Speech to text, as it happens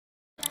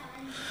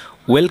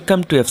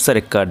Welcome to FSR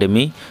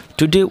Academy.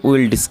 Today we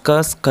will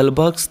discuss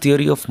Kohlberg's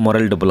theory of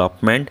moral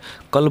development.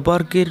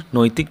 Kohlbergের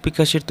নৈতিক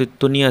বিকাশের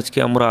তত্ত্ব নিয়ে আজকে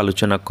আমরা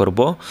আলোচনা করব।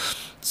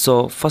 So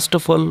first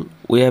of all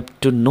we have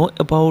to know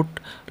about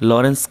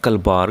Lawrence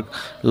Kohlberg.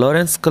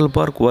 Lawrence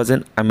Kohlberg was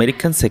an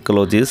American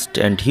psychologist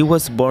and he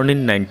was born in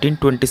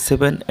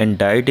 1927 and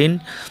died in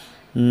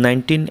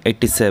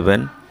 1987,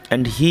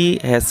 and he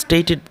has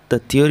stated the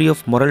theory of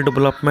moral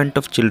development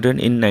of children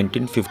in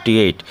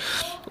 1958.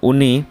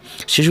 উনি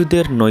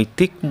শিশুদের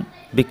নৈতিক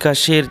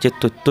বিকাশের যে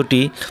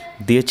তত্ত্বটি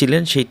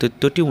দিয়েছিলেন সেই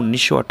তত্ত্বটি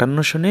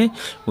 1958 সনে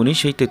উনি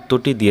সেই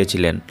তত্ত্বটি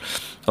দিয়েছিলেন।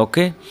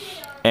 ওকে,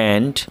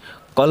 and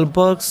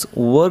Kohlbergs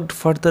worked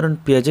further on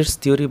Piaget's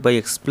theory by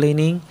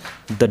explaining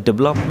the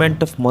development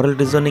of moral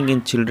reasoning in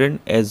children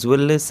as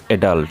well as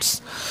adults.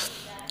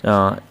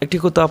 একটি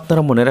কথা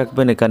আপনারা মনে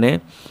রাখবেন এখানে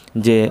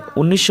যে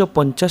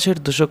 1950-এর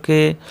দশকে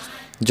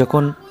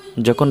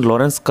যখন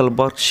লরেন্স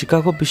কোলবার্গ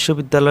শিকাগো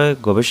বিশ্ববিদ্যালয়ে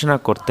গবেষণা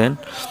করতেন,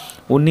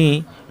 উনি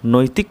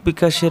নৈতিক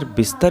বিকাশের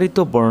বিস্তারিত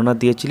বর্ণনা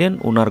দিয়েছিলেন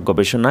ওনার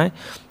গবেষণায়,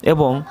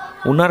 এবং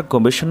ওনার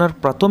গবেষণার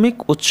প্রাথমিক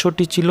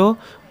উৎসটি ছিল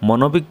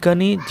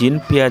মনোবিজ্ঞানী জিন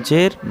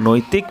পিয়াজের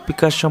নৈতিক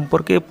বিকাশ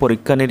সম্পর্কে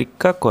পরীক্ষা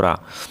নিরীক্ষা করা।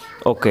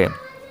 ওকে,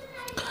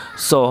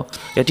 সো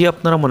এটি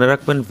আপনারা মনে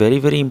রাখবেন, ভেরি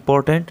ভেরি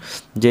ইম্পর্ট্যান্ট,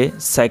 যে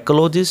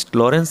সাইকোলজিস্ট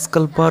লরেন্স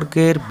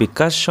কোলবার্গের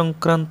বিকাশ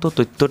সংক্রান্ত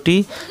তথ্যটি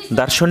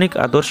দার্শনিক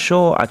আদর্শ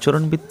ও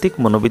আচরণভিত্তিক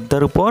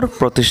মনোবিদ্যার উপর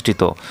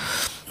প্রতিষ্ঠিত।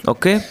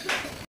 ওকে,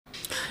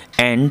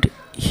 and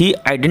he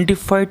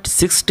identified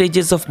 6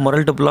 stages of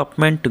moral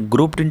development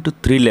grouped into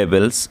 3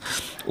 levels.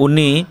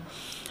 উনি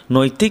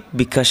নৈতিক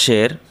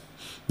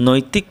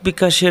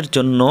বিকাশের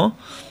জন্য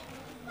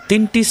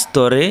 3টি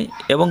স্তরে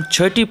এবং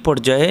 6টি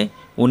পর্যায়ে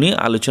উনি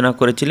আলোচনা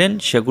করেছিলেন।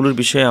 সেগুলোর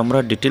বিষয়ে আমরা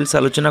ডিটেলস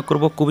আলোচনা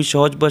করব খুবই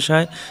সহজ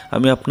ভাষায়।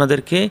 আমি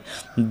আপনাদেরকে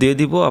দিয়ে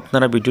দিব,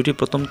 আপনারা ভিডিওটি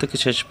প্রথম থেকে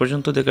শেষ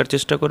পর্যন্ত দেখার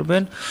চেষ্টা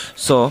করবেন।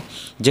 সো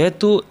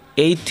যেহেতু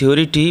এই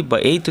থিওরিটি বা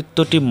এই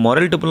তত্ত্বটি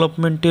মরাল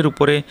ডেভেলপমেন্টের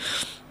উপরে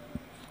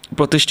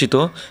প্রতিষ্ঠিত,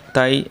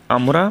 তাই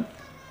আমরা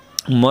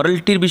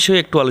মরালিটির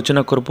বিষয়ে একটু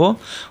আলোচনা করব।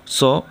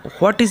 So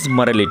what is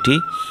morality?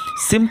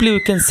 Simply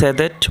we can say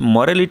that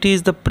morality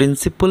is the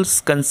principles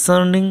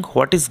concerning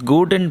what is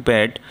good and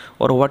bad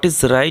or what is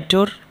right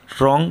or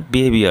wrong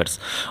behaviors.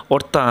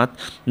 অর্থাৎ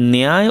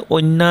ন্যায়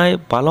অন্যায়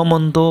ভালো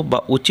মন্দ বা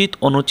উচিত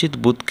অনুচিত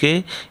বোধকে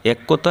এক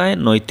কথায়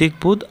নৈতিক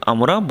বোধ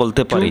আমরা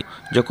বলতে পারি।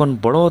 যখন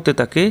বড় হতে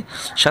থাকে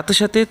সাথে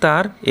সাথে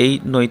তার এই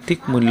নৈতিক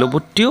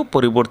মূল্যবোধটিও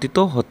পরিবর্তিত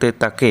হতে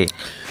থাকে।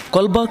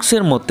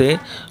 কোলবার্গসের মতে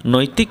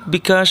নৈতিক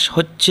বিকাশ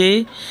হচ্ছে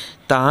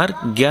তার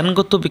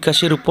জ্ঞানগত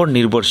বিকাশের উপর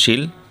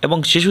নির্ভরশীল, এবং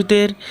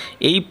শিশুদের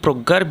এই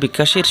প্রজ্ঞার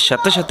বিকাশের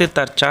সাথে সাথে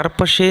তার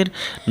চারপাশের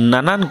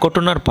নানান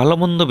ঘটনার ভালো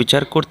মন্দ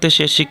বিচার করতে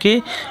সে শিখে,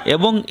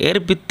 এবং এর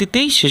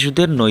ভিত্তিতেই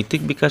শিশুদের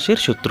নৈতিক বিকাশের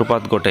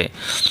সূত্রপাত ঘটে।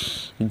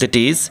 That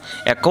is,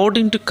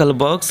 according to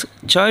Kohlberg,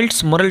 child's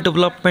moral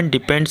development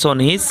depends on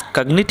his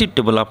cognitive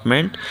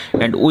development,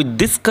 and with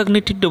this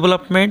cognitive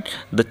development,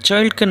 the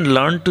child can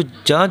learn to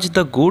judge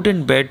the good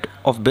and bad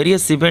of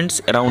various events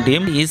around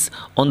him. Is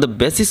on the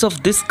basis of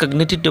this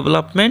cognitive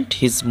development,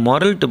 his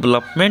moral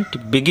development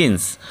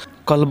begins.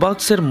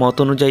 কোলবার্গসের মত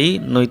অনুযায়ী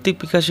নৈতিক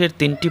বিকাশের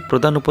 3টি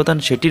প্রধান উপাদান,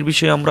 সেটির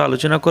বিষয়ে আমরা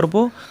আলোচনা করব।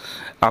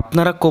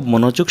 আপনারা খুব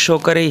মনোযোগ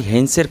সহকারে এই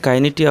হেইন্সের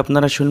কাহিনীটি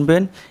আপনারা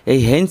শুনবেন। এই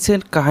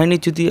হেইন্সের কাহিনী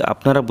যদি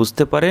আপনারা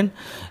বুঝতে পারেন,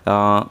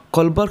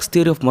 কোলবার্গস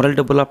থিওরি অফ মোরাল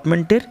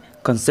ডেভেলপমেন্টের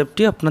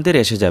কনসেপ্টটি আপনাদের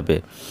এসে যাবে।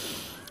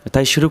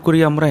 তাই শুরু করি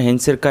আমরা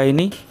হেইন্সের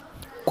কাহিনী।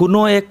 কোনো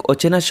এক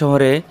অচেনা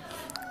শহরে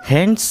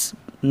হেইন্স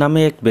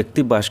নামে এক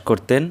ব্যক্তি বাস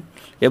করতেন,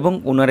 এবং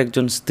ওনার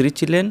একজন স্ত্রী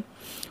ছিলেন।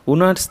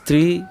 ওনার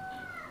স্ত্রী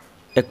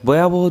এক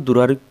ভয়াবহ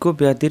দুরারোগ্য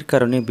ব্যাধির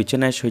কারণে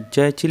বিছানায়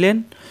শয্যায় ছিলেন।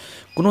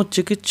 কোনো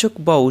চিকিৎসক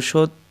বা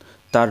ঔষধ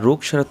তার রোগ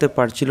সারাতে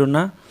পারছিল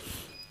না।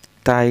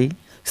 তাই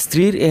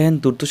স্ত্রীর এহেন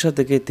দুর্দশা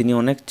দেখে তিনি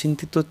অনেক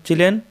চিন্তিত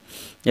ছিলেন।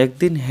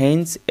 একদিন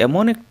হেইন্স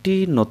এমন একটি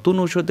নতুন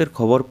ঔষধের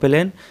খবর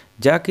পেলেন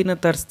যা কিনা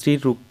তার স্ত্রীর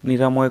রোগ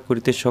নিরাময়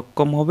করিতে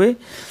সক্ষম হবে।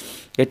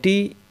 এটি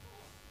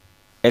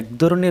এক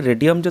ধরনের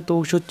রেডিয়ামজাত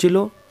ঔষধ ছিল,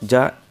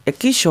 যা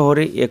একই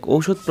শহরে এক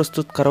ঔষধ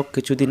প্রস্তুতকারক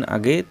কিছুদিন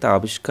আগে তা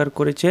আবিষ্কার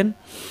করেছেন,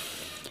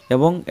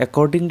 এবং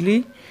অ্যাকর্ডিংলি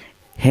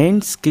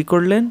হেইন্স কী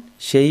করলেন,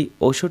 সেই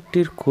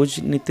ঔষধটির খোঁজ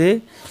নিতে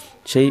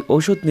সেই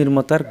ঔষধ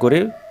নির্মাতার ঘরে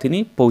তিনি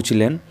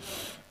পৌঁছিলেন,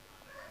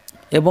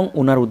 এবং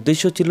ওনার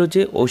উদ্দেশ্য ছিল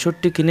যে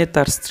ঔষধটি কিনে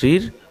তার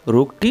স্ত্রীর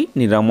রোগটি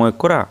নিরাময়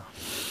করা।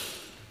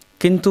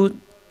 কিন্তু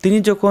তিনি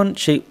যখন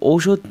সেই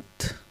ঔষধ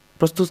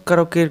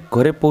প্রস্তুতকারকের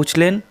ঘরে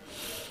পৌঁছলেন,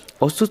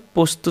 ওষুধ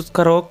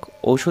প্রস্তুতকারক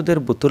ঔষধের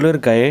বোতলের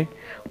গায়ে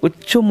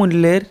উচ্চ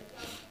মূল্যের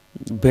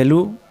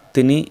ভ্যালু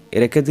তিনি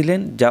রেখে দিলেন,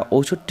 যা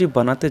ঔষধটি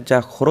বানাতে যা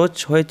খরচ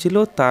হয়েছিল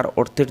তার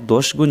অর্থের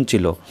 10 গুণ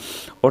ছিল।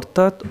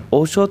 অর্থাৎ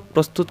ঔষধ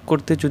প্রস্তুত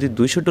করতে যদি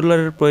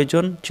 $200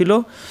 প্রয়োজন ছিল,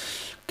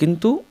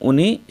 কিন্তু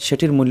উনি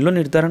সেটির মূল্য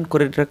নির্ধারণ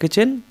করে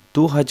রেখেছেন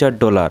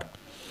 $2000।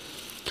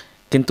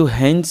 কিন্তু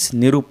হেইন্স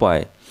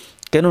নিরুপায়,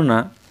 কেননা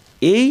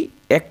এই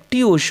একটি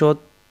ঔষধ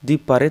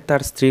পারে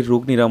তার স্ত্রীর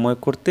রোগ নিরাময়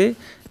করতে,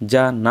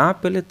 যা না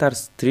পেলে তার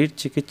স্ত্রীর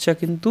চিকিৎসা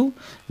কিন্তু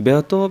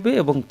ব্যাহত হবে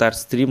এবং তার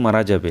স্ত্রী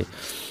মারা যাবে।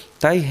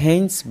 তাই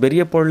হেইন্স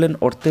বেরিয়ে পড়লেন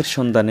অর্থের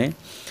সন্ধানে।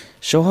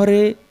 শহরে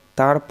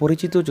তার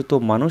পরিচিত যত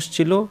মানুষ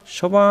ছিল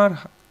সবার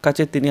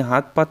কাছে তিনি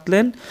হাত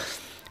পাতলেন।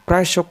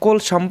 প্রায় সকল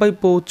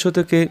সম্ভাব্য উৎস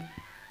থেকে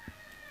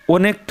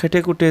অনেক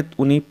ঠেটেকুটে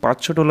উনি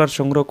 $500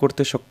 সংগ্রহ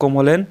করতে সক্ষম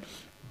হলেন,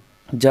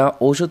 যা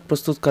ঔষধ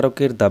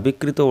প্রস্তুতকারকের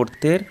দাবিকৃত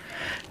অর্থের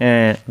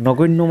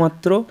নগণ্য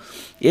মাত্র।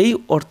 এই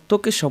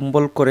অর্থকে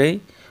সম্বল করে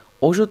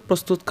ঔষধ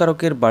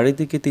প্রস্তুতকারকের বাড়ি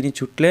দিকে তিনি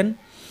ছুটলেন।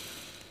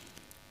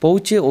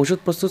 পৌঁছে ঔষধ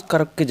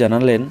প্রস্তুতকারককে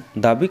জানালেন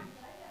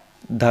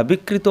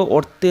দাবিকৃত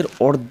অর্থের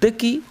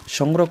অর্ধেকই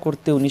সংগ্রহ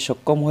করতে উনি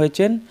সক্ষম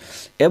হয়েছেন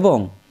এবং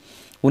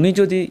উনি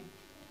যদি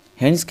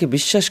হেইন্সকে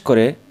বিশ্বাস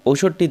করে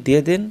ঔষধটি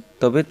দিয়ে দেন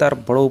তবে তার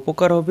বড়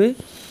উপকার হবে,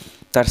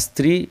 তার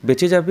স্ত্রী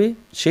বেঁচে যাবে,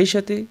 সেই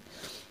সাথে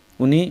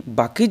উনি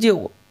বাকি যে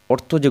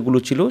অর্থ যেগুলো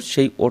ছিল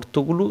সেই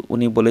অর্থগুলো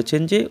উনি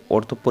বলেছেন যে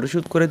অর্থ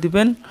পরিশোধ করে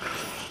দিবেন।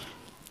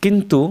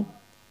 কিন্তু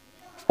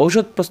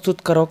ঔষধ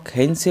প্রস্তুতকারক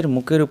হেইন্সের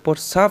মুখের উপর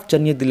সাফ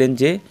জানিয়ে দিলেন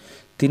যে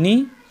তিনি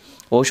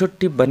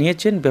ঔষধটি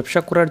বানিয়েছেন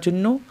ব্যবসা করার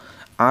জন্য,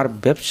 আর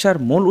ব্যবসার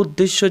মূল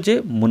উদ্দেশ্য যে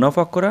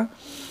মুনাফা করা।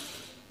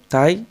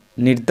 তাই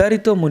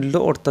নির্ধারিত মূল্য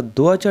অর্থাৎ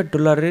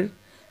 $2000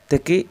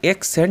 থেকে 1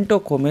 সেন্টও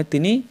কমে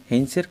তিনি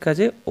হেইন্সের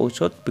কাছে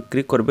ঔষধ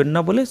বিক্রি করবেন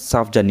না বলে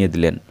সাফ জানিয়ে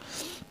দিলেন।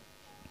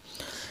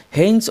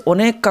 হেইন্স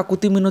অনেক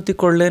কাকুতি মিনতি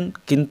করলেন,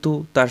 কিন্তু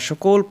তার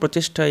সকল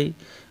প্রচেষ্টাই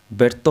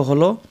ব্যর্থ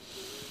হলো।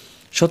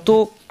 শত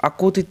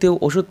আকুতিতেও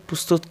ওষুধ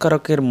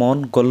প্রস্তুতকারকের মন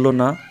গলল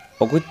না।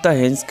 অগত্যা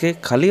হেইন্সকে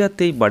খালি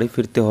হাতেই বাড়ি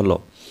ফিরতে হলো।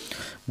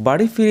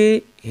 বাড়ি ফিরে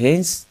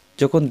হেইন্স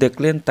যখন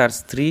দেখলেন তার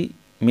স্ত্রী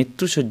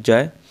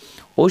মৃত্যুশয্যায়,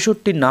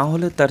 ঔষধটি না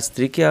হলে তার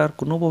স্ত্রীকে আর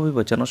কোনোভাবে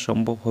বাঁচানো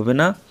সম্ভব হবে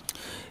না।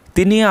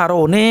 তিনি আরও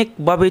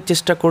অনেকভাবে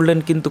চেষ্টা করলেন,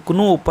 কিন্তু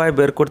কোনো উপায়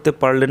বের করতে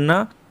পারলেন না।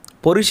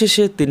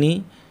 পরিশেষে তিনি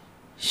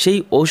সেই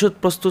ঔষধ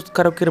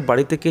প্রস্তুতকারকের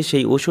বাড়ি থেকে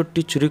সেই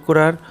ঔষধটি চুরি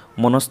করার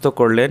মনস্থ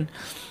করলেন।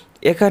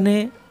 এখানে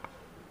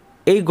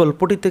এই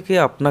গল্পটি থেকে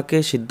আপনাকে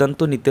সিদ্ধান্ত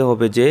নিতে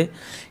হবে যে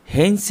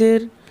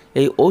হেইন্সের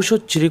এই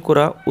ঔষধ চুরি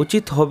করা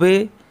উচিত হবে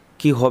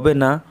কি হবে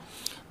না।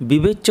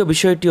 বিবেচ্য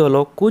বিষয়টি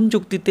হলো কোন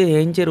যুক্তিতে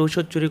হেইন্সের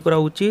ঔষধ চুরি করা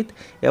উচিত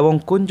এবং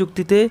কোন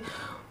যুক্তিতে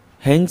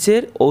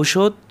হেইন্সের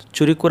ঔষধ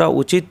চুরি করা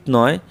উচিত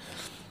নয়।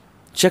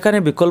 সেখানে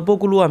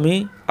বিকল্পগুলো আমি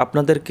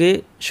আপনাদেরকে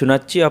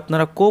শোনাচ্ছি,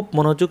 আপনারা খুব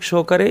মনোযোগ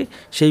সহকারে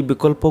সেই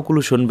বিকল্পগুলো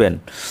শুনবেন।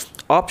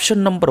 অপশন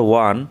নম্বর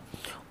 1,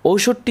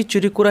 ঔষধটি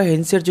চুরি করা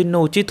হেইন্সের জন্য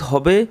উচিত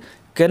হবে,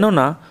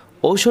 কেননা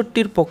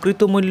ঔষধটির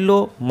প্রকৃত মূল্য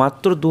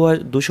মাত্র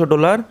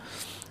 $200,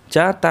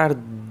 যা তার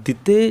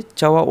দিতে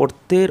চাওয়া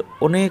অর্থের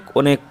অনেক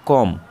অনেক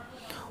কম।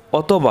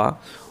 অথবা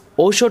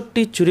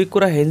ঔষধটি চুরি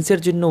করা হেইন্সের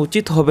জন্য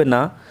উচিত হবে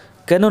না,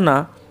 কেননা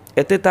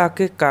এতে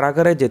তাকে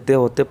কারাগারে যেতে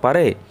হতে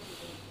পারে।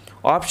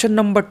 অপশন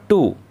নম্বর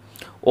 2,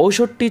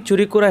 ঔষধটি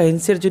চুরি করা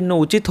হেইন্সের জন্য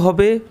উচিত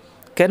হবে,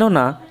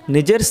 কেননা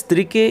নিজের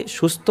স্ত্রীকে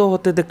সুস্থ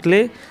হতে দেখলে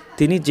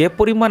তিনি যে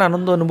পরিমাণ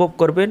আনন্দ অনুভব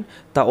করবেন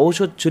তা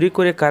ঔষধ চুরি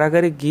করে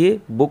কারাগারে গিয়ে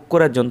ভোগ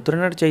করা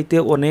যন্ত্রণার চাইতে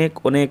অনেক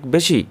অনেক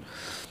বেশি।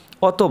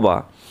 অথবা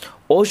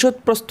ঔষধ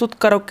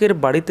প্রস্তুতকারকের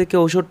বাড়ি থেকে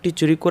ঔষধটি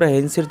চুরি করা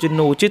হেইন্সের জন্য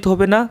উচিত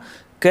হবে না,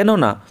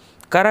 কেননা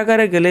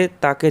কারাগারে গেলে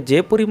তাকে যে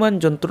পরিমাণ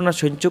যন্ত্রণা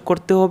সহ্য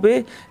করতে হবে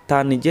তা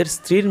নিজের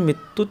স্ত্রীর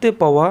মৃত্যুতে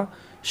পাওয়া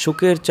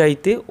সুখের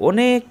চাইতে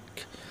অনেক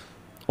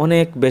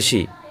অনেক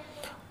বেশি।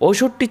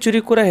 ঔষধটি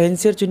চুরি করা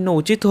হেইন্সের জন্য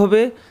উচিত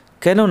হবে,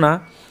 কেননা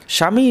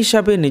স্বামী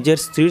হিসাবে নিজের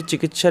স্ত্রীর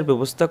চিকিৎসার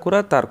ব্যবস্থা করা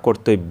তার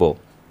কর্তব্য।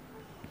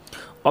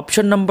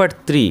 অপশন নাম্বার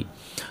 3,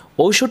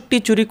 ঔষধটি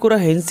চুরি করা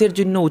হেইন্সের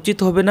জন্য উচিত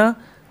হবে না,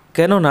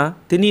 কেননা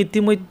তিনি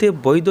ইতিমধ্যে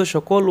বৈধ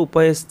সকল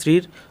উপায়ে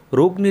স্ত্রীর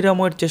রোগ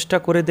নিরাময়ের চেষ্টা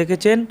করে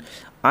দেখেছেন।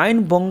 আইন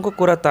ভঙ্গ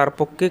করা তার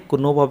পক্ষে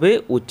কোনোভাবে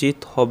উচিত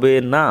হবে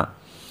না।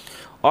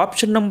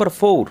 অপশন নম্বর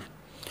 4,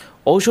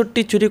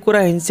 ঔষধটি চুরি করা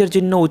হেইন্সের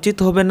জন্য উচিত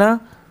হবে না,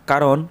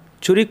 কারণ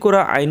চুরি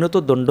করা আইনত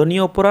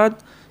দণ্ডনীয় অপরাধ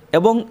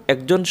এবং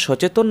একজন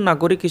সচেতন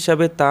নাগরিক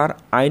হিসাবে তার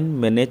আইন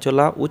মেনে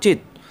চলা উচিত।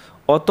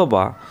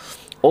 অথবা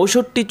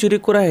ঔষধটি চুরি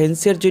করা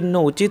হেইন্সের জন্য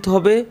উচিত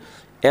হবে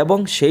এবং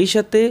সেই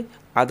সাথে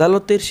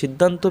আদালতের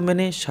সিদ্ধান্ত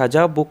মেনে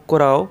সাজা ভোগ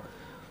করাও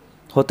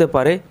হতে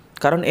পারে,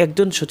 কারণ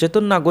একজন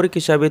সচেতন নাগরিক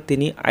হিসাবে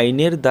তিনি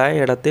আইনের দায়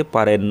এড়াতে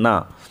পারেন না।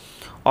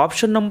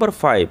 অপশন নম্বর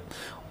 5,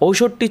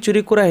 ঔষধটি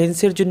চুরি করা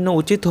হেইন্সের জন্য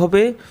উচিত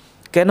হবে,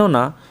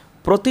 কেননা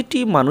প্রতিটি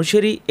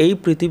মানুষেরই এই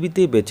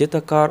পৃথিবীতে বেঁচে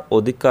থাকার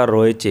অধিকার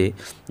রয়েছে,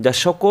 যা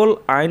সকল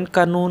আইন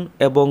কানুন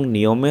এবং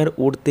নিয়মের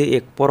ঊর্ধ্বে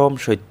এক পরম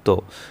সত্য।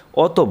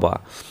 অথবা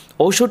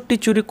ঔষধটি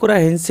চুরি করা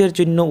হেইন্সের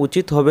জন্য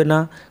উচিত হবে না,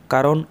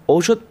 কারণ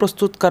ঔষধ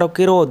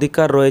প্রস্তুতকারকেরও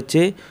অধিকার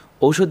রয়েছে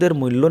ঔষধের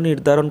মূল্য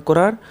নির্ধারণ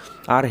করার,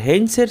 আর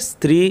হেইন্সের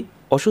স্ত্রী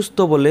অসুস্থ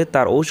বলে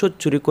তার ঔষধ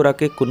চুরি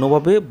করাকে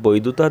কোনোভাবে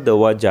বৈধতা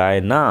দেওয়া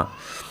যায় না।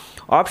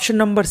 অপশন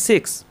নাম্বার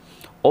 6,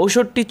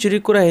 ঔষধটি চুরি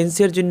করা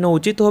হেইন্সের জন্য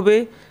উচিত হবে,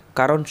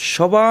 কারণ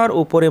সবার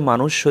উপরে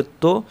মানুষ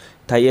সত্য,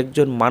 তাই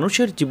একজন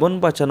মানুষের জীবন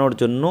বাঁচানোর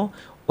জন্য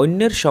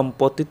অন্যের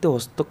সম্পত্তিতে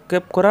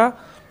হস্তক্ষেপ করা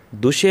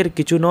দোষের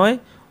কিছু নয়।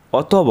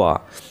 অথবা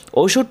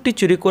ঔষধটি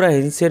চুরি করা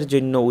হেইন্সের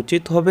জন্য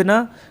উচিত হবে না,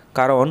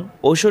 কারণ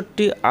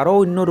ঔষধটি আরও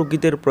অন্য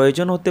রোগীদের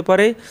প্রয়োজন হতে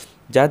পারে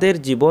যাদের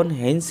জীবন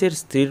হেইন্সের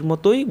স্ত্রীর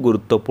মতোই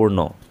গুরুত্বপূর্ণ।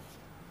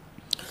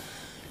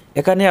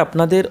 এখানে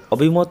আপনাদের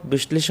অভিমত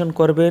বিশ্লেষণ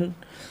করবেন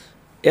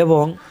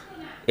এবং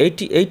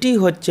এইটি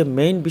হচ্ছে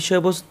মেইন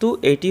বিষয়বস্তু,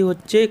 এইটি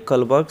হচ্ছে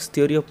কোহলবার্গস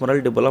থিওরি অফ মোরাল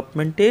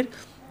ডেভেলপমেন্টের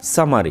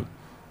সামারি।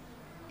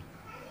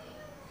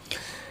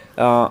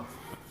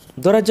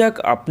 ধরা যাক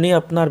আপনি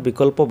আপনার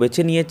বিকল্প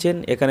বেছে নিয়েছেন,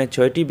 এখানে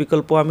 6টি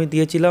বিকল্প আমি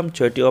দিয়েছিলাম,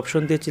 6টি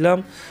অপশন দিয়েছিলাম।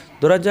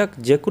 ধরা যাক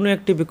যে কোনো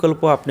একটি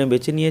বিকল্প আপনি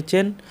বেছে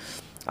নিয়েছেন।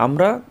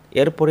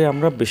 এরপরে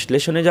আমরা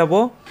বিশ্লেষণে যাব।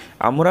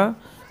 আমরা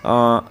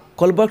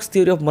কোহলবার্গস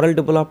থিওরি অফ মোরাল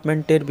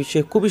ডেভেলপমেন্টের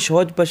বিষয়ে খুবই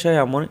সহজ ভাষায়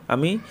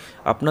আমি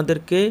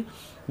আপনাদেরকে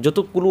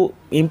যতগুলো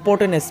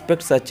ইম্পর্টেন্ট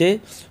অ্যাসপেক্টস আছে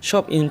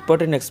সব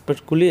ইম্পর্টেন্ট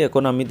অ্যাসপেক্টগুলি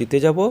এখন আমি দিতে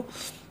যাব।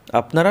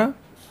 আপনারা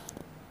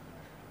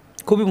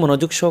খুবই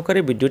মনোযোগ সহকারে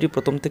ভিডিওটি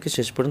প্রথম থেকে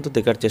শেষ পর্যন্ত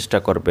দেখার চেষ্টা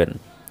করবেন।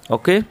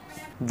 ওকে,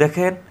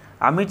 দেখেন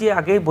আমি যে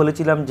আগেই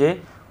বলেছিলাম যে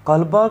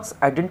কোহলবার্গস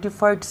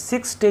identified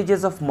 6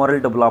 stages of moral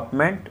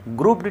development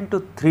grouped into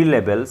 3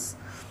 levels.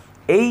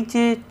 এই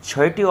যে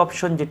 6টি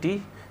অপশন যেটি,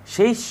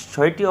 সেই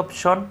 6টি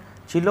অপশন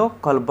ছিল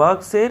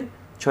কোহলবার্গসের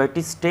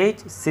 6টি stage,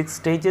 6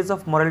 stages of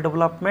moral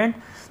development,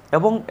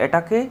 এবং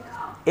এটাকে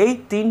এই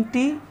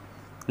 3টি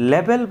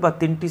লেভেল বা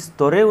 3টি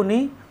স্তরে উনি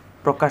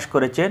প্রকাশ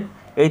করেছেন।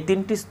 এই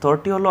 3টি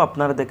স্তরটি হলো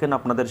আপনারা দেখেন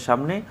আপনাদের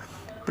সামনে,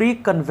 pre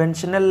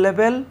conventional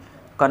level,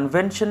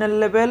 conventional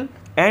level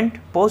and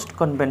post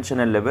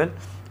conventional level.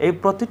 এই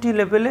প্রতিটি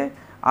লেভেলে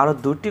আরও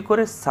 2টি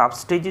করে সাব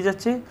স্টেজেস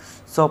আছে।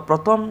 সো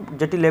প্রথম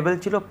যেটি লেভেল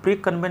ছিল প্রি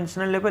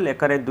কনভেনশনাল লেভেল,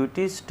 এখানে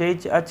 2টি স্টেজ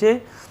আছে।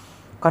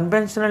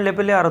 কনভেনশনাল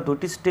লেভেলে আরও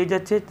 2টি স্টেজ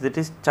আছে, দ্যাট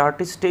ইজ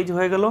 4টি স্টেজ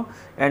হয়ে গেল।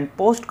 অ্যান্ড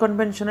পোস্ট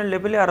কনভেনশনাল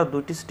লেভেলে আরও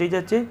 2টি স্টেজ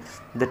আছে,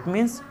 দ্যাট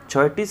মিন্স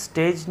 6টি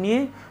স্টেজ নিয়ে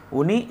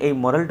উনি এই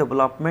মোরাল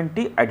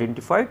ডেভেলপমেন্টটি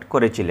আইডেন্টিফাইড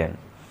করেছিলেন।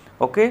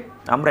 ওকে,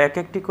 আমরা এক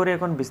একটি করে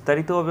এখন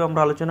বিস্তারিতভাবে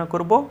আমরা আলোচনা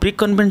করব। প্রি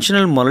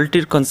কনভেনশনাল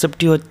মোরালিটির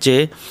কনসেপ্টটি হচ্ছে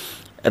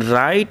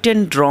right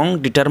and wrong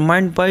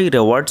determined by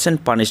rewards and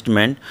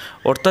punishment.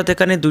 অর্থাৎ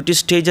এখানে 2টি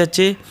স্টেজ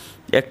আছে,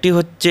 একটি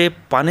হচ্ছে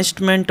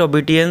পানিশমেন্ট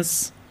অবিডিয়েন্স,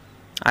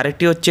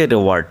 আরেকটি হচ্ছে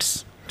rewards.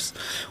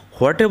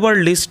 What ever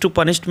leads to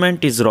punishment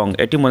is wrong,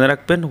 এটি মনে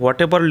রাখবেন, what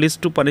ever leads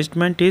to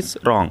punishment is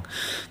wrong.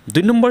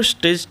 2 নম্বর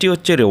স্টেজটি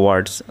হচ্ছে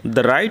rewards.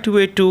 The right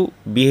way to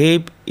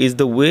behave is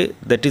the way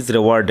that is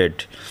রেওয়ার্ডেড।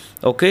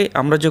 ওকে,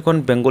 আমরা যখন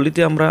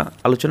বেঙ্গলিতে আমরা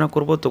আলোচনা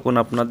করব তখন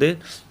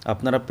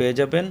আপনারা পেয়ে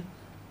যাবেন।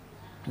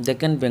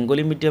 দেখেন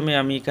বেঙ্গলি মিডিয়ামে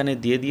আমি এখানে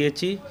দিয়ে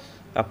দিয়েছি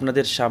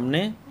আপনাদের সামনে,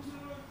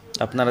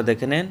 আপনারা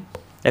দেখে নেন।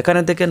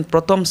 এখানে দেখেন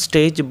প্রথম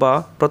স্টেজ বা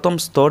প্রথম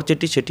স্তর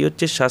যেটি, সেটি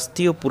হচ্ছে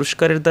শাস্তি ও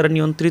পুরস্কারের দ্বারা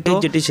নিয়ন্ত্রিত,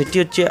 সেটি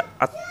হচ্ছে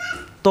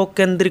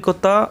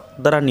আত্মকেন্দ্রিকতা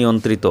দ্বারা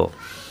নিয়ন্ত্রিত।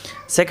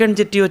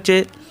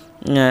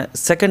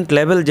 সেকেন্ড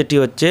লেভেল যেটি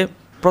হচ্ছে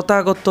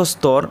প্রথাগত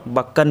স্তর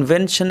বা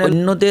কনভেনশনাল,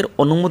 অন্যদের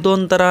অনুমোদন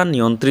দ্বারা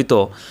নিয়ন্ত্রিত।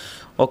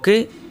 ওকে,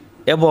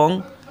 এবং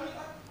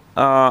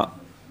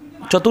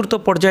চতুর্থ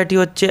পর্যায়টি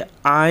হচ্ছে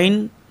আইন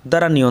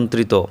দ্বারা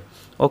নিয়ন্ত্রিত।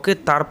 ওকে,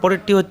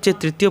 তারপরেরটি হচ্ছে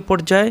তৃতীয়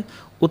পর্যায়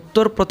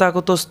উত্তর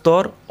প্রথাগত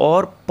স্তর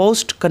অর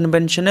পোস্ট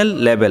কনভেনশনাল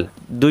লেভেল।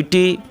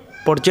 2টি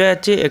পর্যায়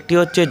আছে, একটি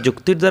হচ্ছে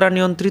যুক্তির দ্বারা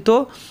নিয়ন্ত্রিত,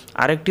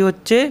 আরেকটি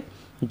হচ্ছে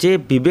যে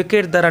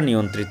বিবেকের দ্বারা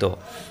নিয়ন্ত্রিত।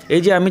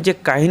 এই যে আমি যে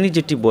কাহিনী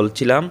যেটি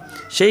বলছিলাম,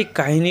 সেই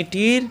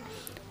কাহিনীটির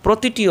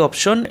প্রতিটি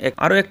অপশন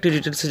আরও একটি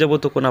ডিটেলসে যাব,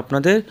 তখন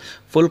আপনাদের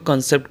ফুল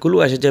কনসেপ্টগুলো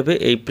এসে যাবে।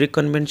 এই প্রি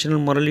কনভেনশনাল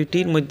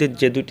মোরালিটির মধ্যে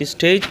যে 2টি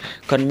স্টেজ,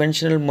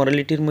 কনভেনশনাল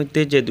মোরালিটির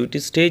মধ্যে যে 2টি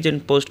স্টেজ,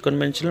 অ্যান্ড পোস্ট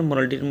কনভেনশনাল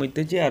মোরালিটির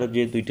মধ্যে যে আরও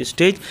যে 2টি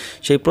স্টেজ,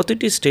 সেই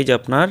প্রতিটি স্টেজ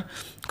আপনার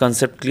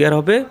কনসেপ্ট ক্লিয়ার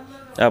হবে।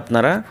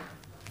 আপনারা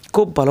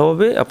খুব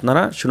ভালোভাবে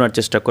আপনারা শোনার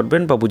চেষ্টা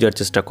করবেন বা বোঝার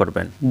চেষ্টা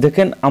করবেন।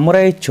 দেখেন আমরা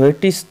এই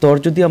 6টি স্তর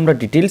যদি আমরা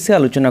ডিটেলসে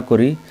আলোচনা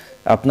করি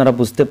আপনারা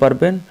বুঝতে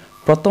পারবেন।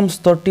 প্রথম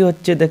স্তরটি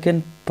হচ্ছে দেখেন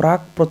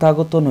প্রাক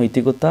প্রথাগত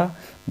নৈতিকতা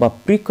বা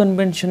প্রি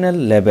কনভেনশনাল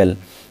লেভেল।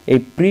 এই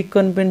প্রি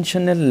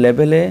কনভেনশনাল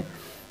লেভেলে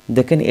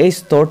দেখেন এই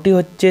স্তরটি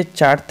হচ্ছে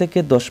 4 থেকে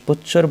 10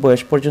 বছর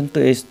বয়স পর্যন্ত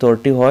এই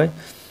স্তরটি হয়।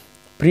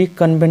 প্রি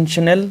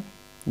কনভেনশনাল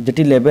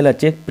যেটি লেভেল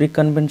আছে, প্রি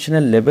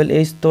কনভেনশনাল লেভেল,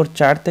 এই স্তর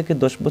 4 থেকে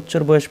 10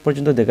 বছর বয়স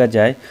পর্যন্ত দেখা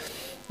যায়।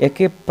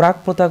 একে প্রাক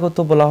প্রথাগত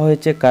বলা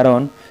হয়েছে কারণ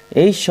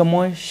এই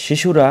সময়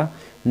শিশুরা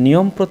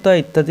নিয়ম প্রথা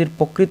ইত্যাদির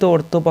প্রকৃত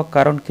অর্থ বা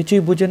কারণ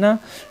কিছুই বুঝে না,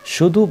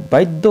 শুধু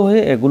বাধ্য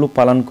হয়ে এগুলো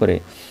পালন করে।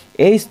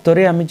 এই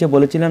স্তরে আমি যে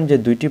বলেছিলাম যে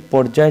 2টি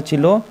পর্যায়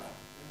ছিল,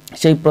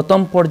 সেই প্রথম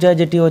পর্যায়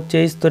যেটি হচ্ছে,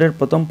 এই স্তরের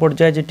প্রথম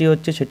পর্যায় যেটি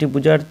হচ্ছে সেটি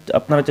বোঝার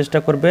আপনারা চেষ্টা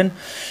করবেন।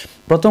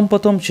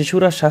 প্রথম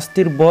শিশুরা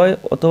শাস্তির ভয়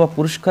অথবা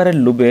পুরস্কারের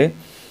লোভে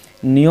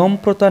নিয়ম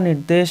প্রথা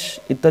নির্দেশ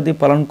ইত্যাদি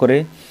পালন করে।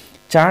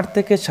 4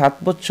 থেকে 7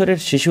 বছরের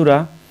শিশুরা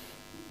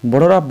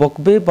বড়রা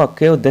বকবে বা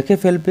কেউ দেখে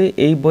ফেলবে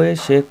এই ভয়ে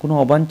সে কোনো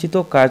অবাঞ্ছিত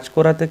কাজ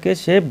করা থেকে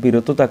সে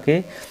বিরত থাকে।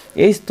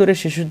 এই স্তরে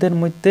শিশুদের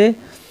মধ্যে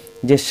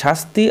যে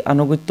শাস্তি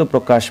আনুগত্য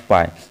প্রকাশ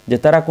পায়, যে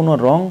তারা কোনো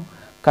রং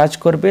কাজ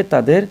করবে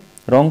তাদের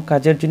রং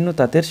কাজের জন্য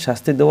তাদের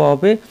শাস্তি দেওয়া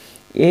হবে,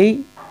 এই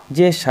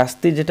যে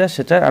শাস্তি যেটা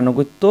সেটার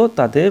আনুগত্য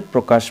তাদের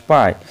প্রকাশ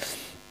পায়।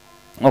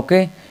 ওকে,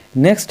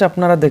 নেক্সট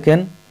আপনারা দেখেন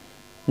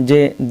যে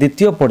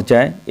দ্বিতীয়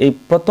পর্যায়, এই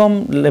প্রথম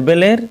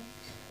লেভেলের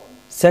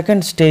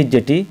সেকেন্ড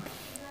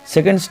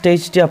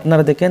স্টেজটি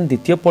আপনারা দেখেন,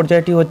 দ্বিতীয়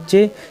পর্যায়টি হচ্ছে,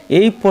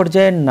 এই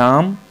পর্যায়ের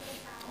নাম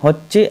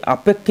হচ্ছে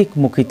আপেক্ষিক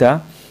মুখিতা।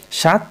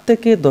 7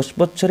 থেকে 10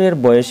 বছরের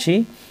বয়সী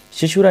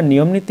শিশুরা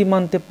নিয়মনীতি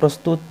মানতে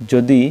প্রস্তুত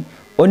যদি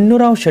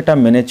অন্যরাও সেটা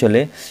মেনে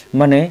চলে,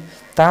 মানে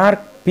তার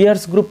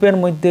পিয়ার্স গ্রুপের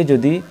মধ্যে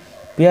যদি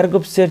পিয়ার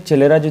গ্রুপসের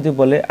ছেলেরা যদি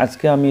বলে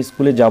আজকে আমি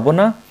স্কুলে যাব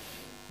না,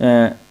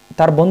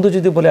 তার বন্ধু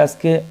যদি বলে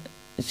আজকে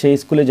সে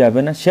স্কুলে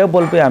যাবে না, সে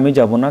বলবে আমি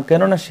যাব না,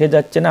 কেননা সে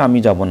যাচ্ছে না আমি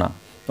যাব না।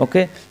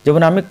 ওকে,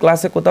 যেমন আমি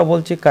ক্লাসে কথা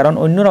বলছি কারণ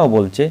অন্যরাও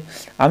বলছে,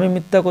 আমি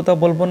মিথ্যা কথা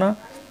বলবো না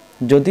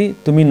যদি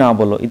তুমি না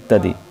বলো,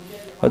 ইত্যাদি।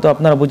 হয়তো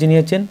আপনারা বুঝে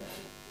নিয়েছেন।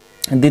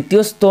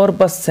 দ্বিতীয় স্তর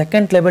বা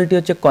সেকেন্ড লেভেলটি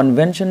হচ্ছে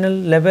কনভেনশনাল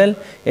লেভেল।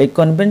 এই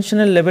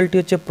কনভেনশনাল লেভেলটি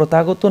হচ্ছে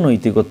প্রথাগত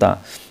নৈতিকতা।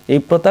 এই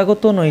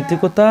প্রথাগত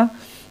নৈতিকতা,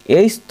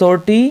 এই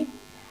স্তরটি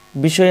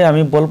বিষয়ে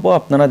আমি বলবো,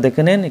 আপনারা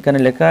দেখে নেন, এখানে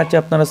লেখা আছে,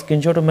 আপনারা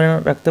স্ক্রিনশট মেরে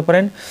রাখতে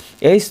পারেন।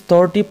 এই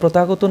স্তরটি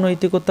প্রথাগত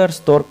নৈতিকতার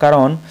স্তর,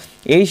 কারণ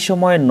এই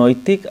সময়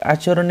নৈতিক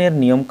আচরণের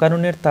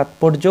নিয়মকানুনের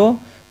তাৎপর্য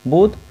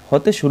বোধ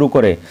হতে শুরু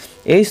করে।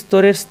 এই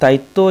স্তরের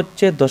স্থায়িত্ব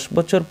হচ্ছে 10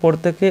 বছর পর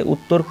থেকে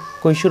উত্তর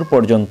কৈশোর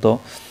পর্যন্ত।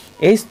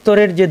 এই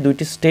স্তরের যে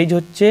দুইটি স্টেজ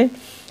হচ্ছে,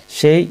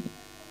 সেই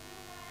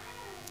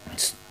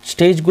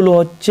স্টেজগুলো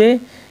হচ্ছে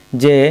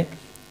যে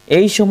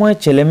এই সময়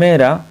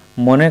ছেলেমেয়েরা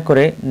মনে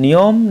করে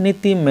নিয়ম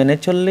নীতি মেনে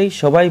চললেই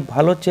সবাই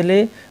ভালো ছেলে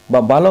বা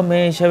ভালো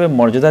মেয়ে হিসাবে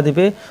মর্যাদা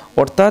দিবে।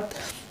 অর্থাৎ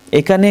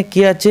এখানে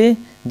কি আছে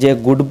যে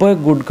good boy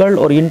good girl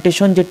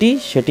orientation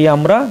সেটি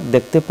আমরা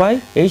দেখতে পাই।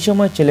 এই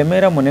সময়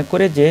ছেলেমেয়েরা মনে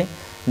করে যে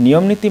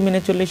নিয়ম নীতি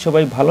মেনে চললেই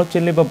সবাই ভালো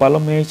ছেলে বা ভালো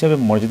মেয়ে হিসাবে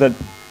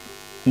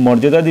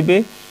মর্যাদা দিবে।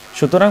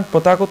 সুতরাং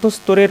প্রথাগত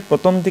স্তরের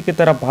প্রথম দিকে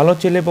তারা ভালো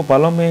ছেলে বা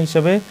ভালো মেয়ে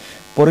হিসাবে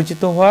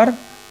পরিচিত হওয়ার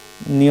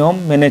নিয়ম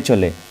মেনে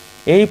চলে।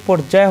 এই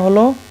পর্যায়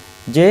হলো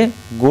যে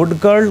good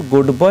girl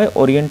good boy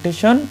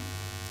orientation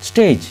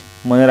stage,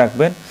 মনে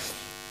রাখবেন।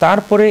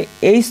 তারপরে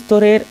এই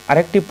স্তরের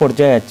আরেকটি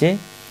পর্যায় আছে,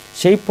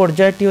 সেই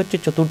পর্যায়টি হচ্ছে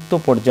চতুর্থ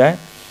পর্যায়।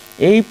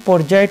 এই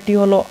পর্যায়টি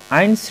হলো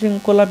আইন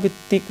শৃঙ্খলা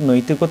ভিত্তিক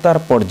নৈতিকতার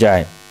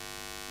পর্যায়।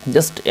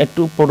 জাস্ট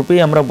একটু পূর্বেই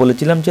আমরা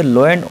বলেছিলাম যে law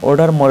and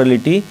order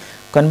morality.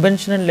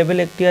 Conventional level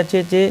একটি আছে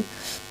যে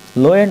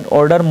ল অ্যান্ড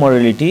অর্ডার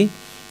মরালিটি,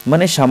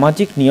 মানে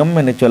সামাজিক নিয়ম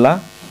মেনে চলা।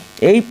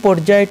 এই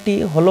পর্যায়টি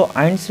হলো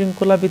আইন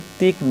শৃঙ্খলা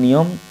ভিত্তিক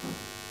নিয়ম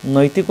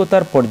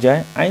নৈতিকতার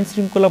পর্যায়। আইন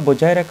শৃঙ্খলা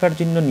বজায় রাখার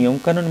জন্য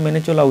নিয়মকানুন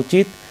মেনে চলা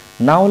উচিত,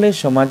 না হলে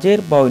সমাজের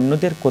বা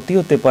অন্যদের ক্ষতি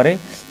হতে পারে।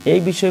 এই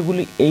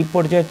বিষয়গুলি এই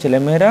পর্যায়ের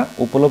ছেলেমেয়েরা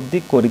উপলব্ধি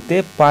করতে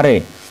পারে।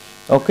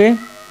 ওকে,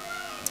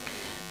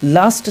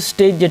 লাস্ট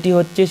স্টেজ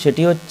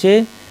সেটি হচ্ছে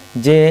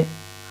যে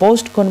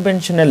পোস্ট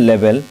কনভেনশনাল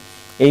লেভেল।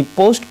 এই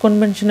পোস্ট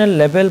কনভেনশনাল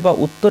লেভেল বা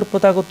উত্তর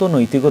প্রথাগত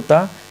নৈতিকতা,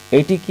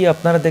 এইটি কি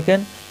আপনারা দেখেন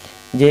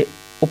যে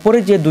উপরে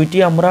যে দুইটি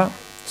আমরা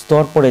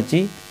স্তর পড়েছি,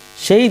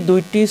 সেই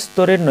দুইটি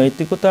স্তরের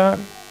নৈতিকতা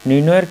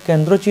নির্ণয়ের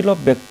কেন্দ্র ছিল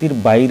ব্যক্তির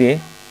বাইরে,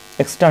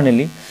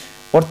 এক্সটার্নালি,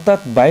 অর্থাৎ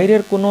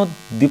বাইরের কোনো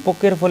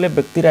দীপকের ফলে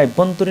ব্যক্তির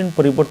আভ্যন্তরীণ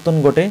পরিবর্তন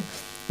ঘটে।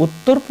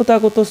 উত্তর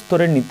প্রথাগত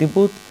স্তরের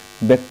নীতিবোধ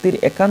ব্যক্তির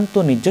একান্ত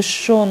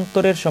নিজস্ব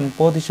অন্তরের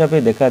সম্পদ হিসাবে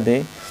দেখা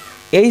দেয়।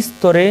 এই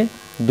স্তরে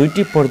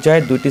দুইটি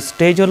পর্যায়, দুইটি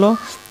স্টেজ হলো,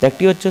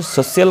 একটি হচ্ছে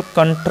সোশ্যাল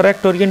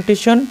কন্ট্রাক্ট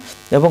ওরিয়েন্টেশন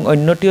এবং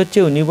অন্যটি হচ্ছে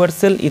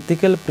ইউনিভার্সাল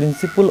ইথিক্যাল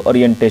প্রিন্সিপল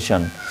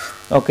ওরিয়েন্টেশন।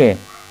 ওকে,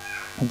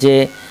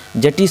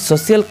 যেটি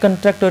সোশ্যাল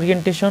কন্ট্রাক্ট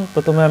ওরিয়েন্টেশন,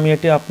 প্রথমে আমি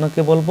এটি আপনাকে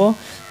বলবো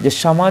যে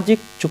সামাজিক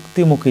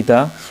চুক্তিমুখিতা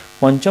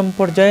পঞ্চম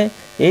পর্যায়ে।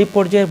 এই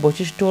পর্যায়ের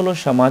বৈশিষ্ট্য হলো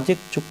সামাজিক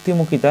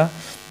চুক্তিমুখিতা।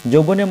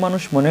 যৌবনে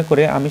মানুষ মনে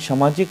করে আমি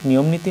সামাজিক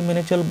নিয়মনীতি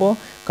মেনে চলব,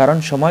 কারণ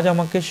সমাজ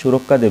আমাকে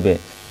সুরক্ষা দেবে।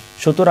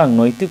 সুতরাং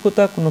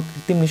নৈতিকতা কোনো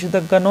কৃত্রিম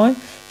নিষেধাজ্ঞা নয়,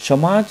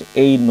 সমাজ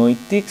এই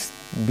নৈতিক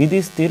বিধি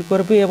স্থির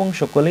করবে এবং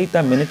সকলেই তা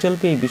মেনে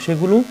চলবে। এই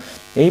বিষয়গুলো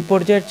এই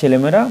পর্যায়ের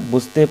ছেলেমেয়েরা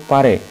বুঝতে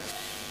পারে।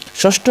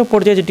 ষষ্ঠ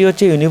পর্যায়ে যেটি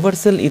হচ্ছে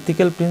ইউনিভার্সাল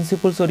ইথিক্যাল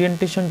প্রিন্সিপলস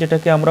ওরিয়েন্টেশন,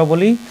 যেটাকে আমরা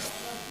বলি,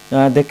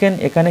 দেখেন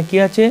এখানে কি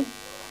আছে,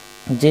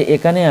 যে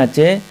এখানে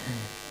আছে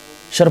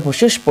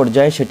সর্বশেষ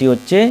পর্যায়ে, সেটি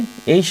হচ্ছে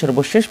এই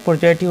সর্বশেষ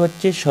পর্যায়টি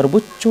হচ্ছে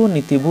সর্বোচ্চ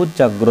নীতিবোধ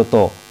জাগ্রত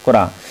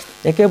করা।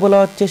 একে বলা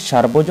হচ্ছে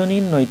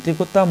সার্বজনীন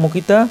নৈতিকতা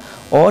মুখিতা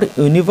or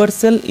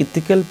universal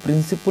ethical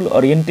principle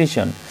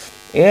orientation.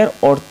 এর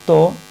অর্থ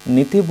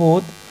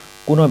নীতিবোধ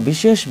কোনো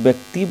বিশেষ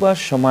ব্যক্তি বা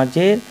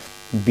সমাজের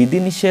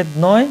বিধিনিষেধ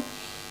নয়,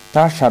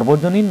 তা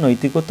সার্বজনীন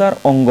নৈতিকতার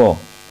অঙ্গ।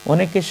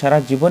 অনেকে সারা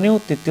জীবনেও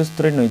তৃতীয়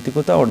স্তরের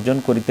নৈতিকতা অর্জন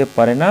করিতে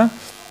পারে না,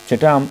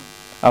 সেটা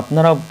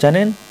আপনারাও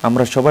জানেন,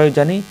 আমরা সবাই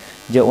জানি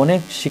যে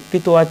অনেক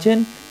শিক্ষিত আছেন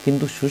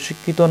কিন্তু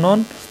সুশিক্ষিত নন।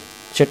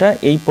 সেটা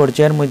এই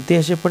পর্যায়ের মধ্যে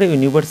এসে পড়ে,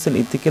 ইউনিভার্সাল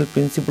ইথিক্যাল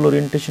প্রিন্সিপল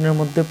ওরিয়েন্টেশনের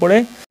মধ্যে পড়ে।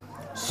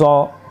 So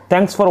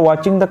thanks for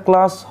watching the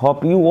class.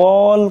 Hope you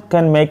all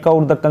can make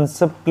out the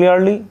concept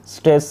clearly.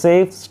 Stay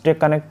safe, stay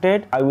connected.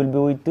 I will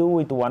be with you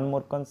with one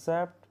more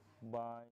concept.